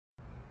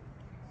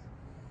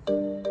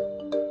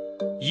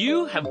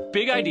You have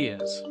big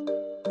ideas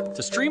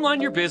to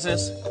streamline your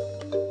business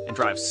and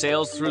drive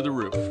sales through the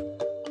roof.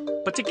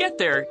 But to get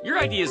there, your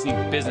ideas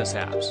need business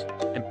apps.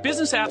 And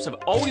business apps have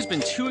always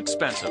been too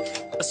expensive,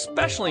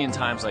 especially in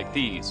times like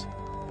these.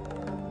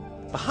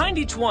 Behind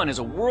each one is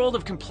a world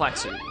of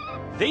complexity.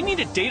 They need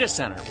a data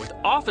center with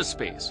office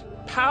space,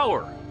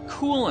 power,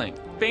 cooling,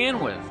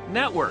 bandwidth,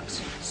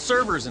 networks,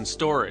 servers, and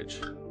storage.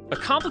 A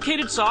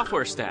complicated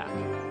software stack,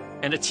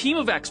 and a team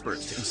of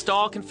experts to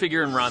install,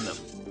 configure, and run them.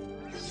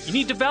 You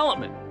need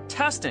development,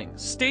 testing,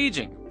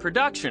 staging,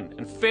 production,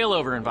 and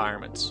failover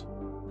environments.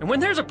 And when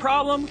there's a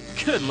problem,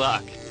 good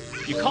luck.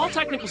 You call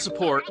technical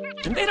support,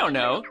 and they don't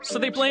know, so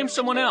they blame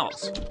someone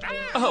else.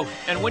 Oh,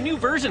 and when new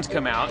versions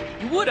come out,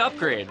 you would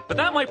upgrade, but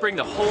that might bring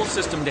the whole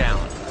system down.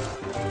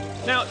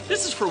 Now,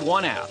 this is for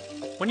one app.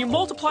 When you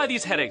multiply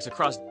these headaches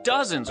across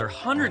dozens or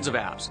hundreds of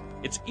apps,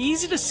 it's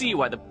easy to see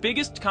why the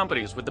biggest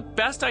companies with the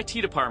best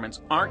IT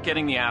departments aren't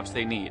getting the apps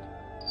they need.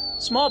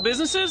 Small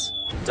businesses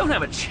don't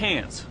have a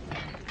chance.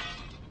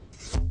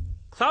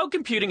 Cloud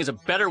computing is a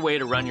better way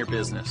to run your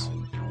business.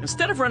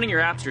 Instead of running your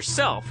apps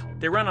yourself,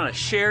 they run on a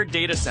shared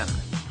data center.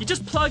 You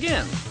just plug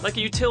in, like a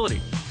utility.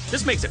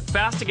 This makes it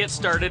fast to get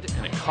started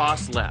and it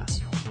costs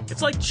less.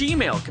 It's like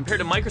Gmail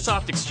compared to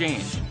Microsoft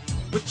Exchange.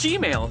 With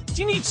Gmail,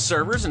 do you need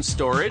servers and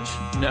storage?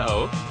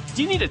 No.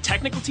 Do you need a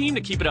technical team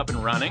to keep it up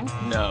and running?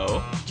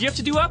 No. Do you have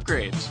to do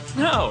upgrades?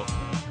 No.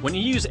 When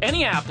you use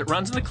any app that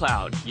runs in the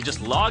cloud, you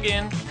just log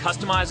in,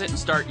 customize it, and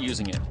start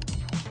using it.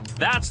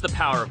 That's the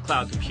power of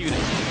cloud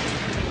computing.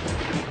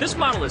 This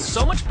model is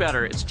so much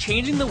better, it's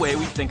changing the way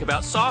we think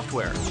about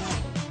software.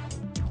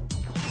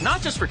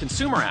 Not just for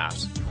consumer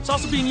apps, it's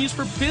also being used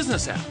for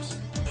business apps.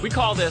 We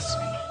call this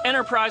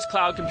enterprise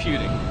cloud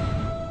computing.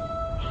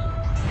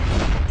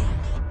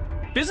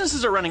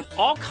 Businesses are running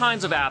all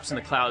kinds of apps in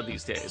the cloud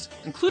these days,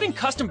 including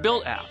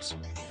custom-built apps.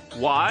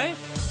 Why?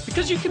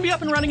 Because you can be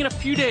up and running in a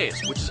few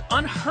days, which is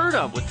unheard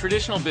of with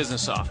traditional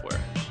business software.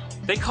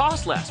 They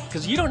cost less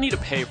because you don't need to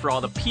pay for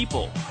all the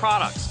people,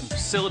 products, and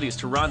facilities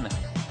to run them.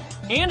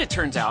 And it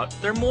turns out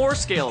they're more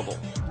scalable,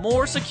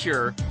 more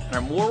secure, and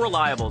are more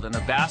reliable than the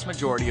vast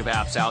majority of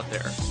apps out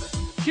there.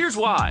 Here's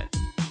why.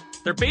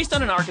 They're based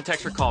on an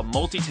architecture called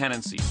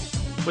multi-tenancy.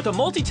 With a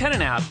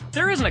multi-tenant app,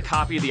 there isn't a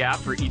copy of the app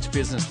for each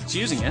business that's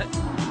using it.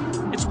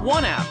 It's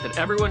one app that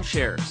everyone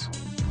shares.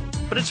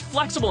 But it's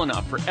flexible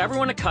enough for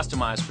everyone to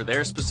customize for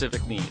their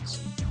specific needs.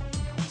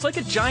 It's like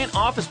a giant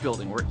office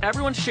building where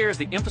everyone shares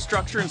the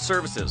infrastructure and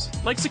services,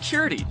 like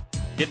security,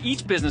 yet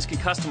each business can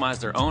customize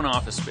their own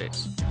office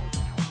space.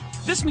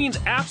 This means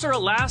apps are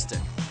elastic.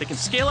 They can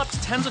scale up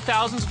to tens of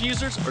thousands of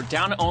users or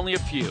down to only a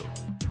few.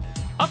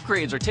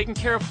 Upgrades are taken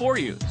care of for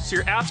you, so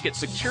your apps get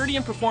security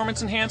and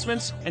performance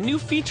enhancements and new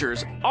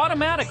features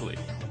automatically.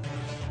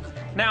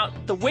 Now,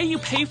 the way you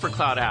pay for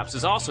cloud apps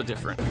is also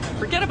different.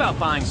 Forget about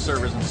buying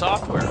servers and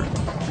software.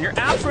 When your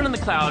apps run in the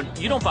cloud,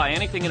 you don't buy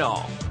anything at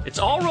all. It's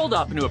all rolled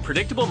up into a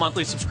predictable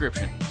monthly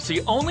subscription, so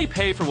you only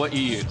pay for what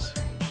you use.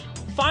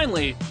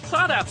 Finally,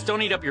 cloud apps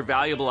don't eat up your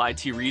valuable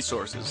IT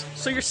resources,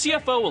 so your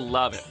CFO will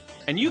love it.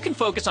 And you can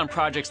focus on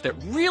projects that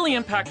really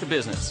impact the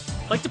business,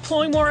 like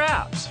deploying more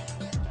apps.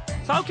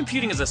 Cloud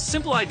computing is a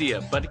simple idea,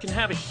 but it can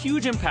have a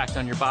huge impact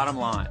on your bottom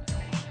line.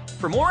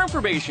 For more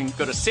information,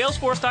 go to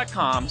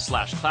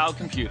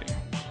salesforce.com/cloudcomputing.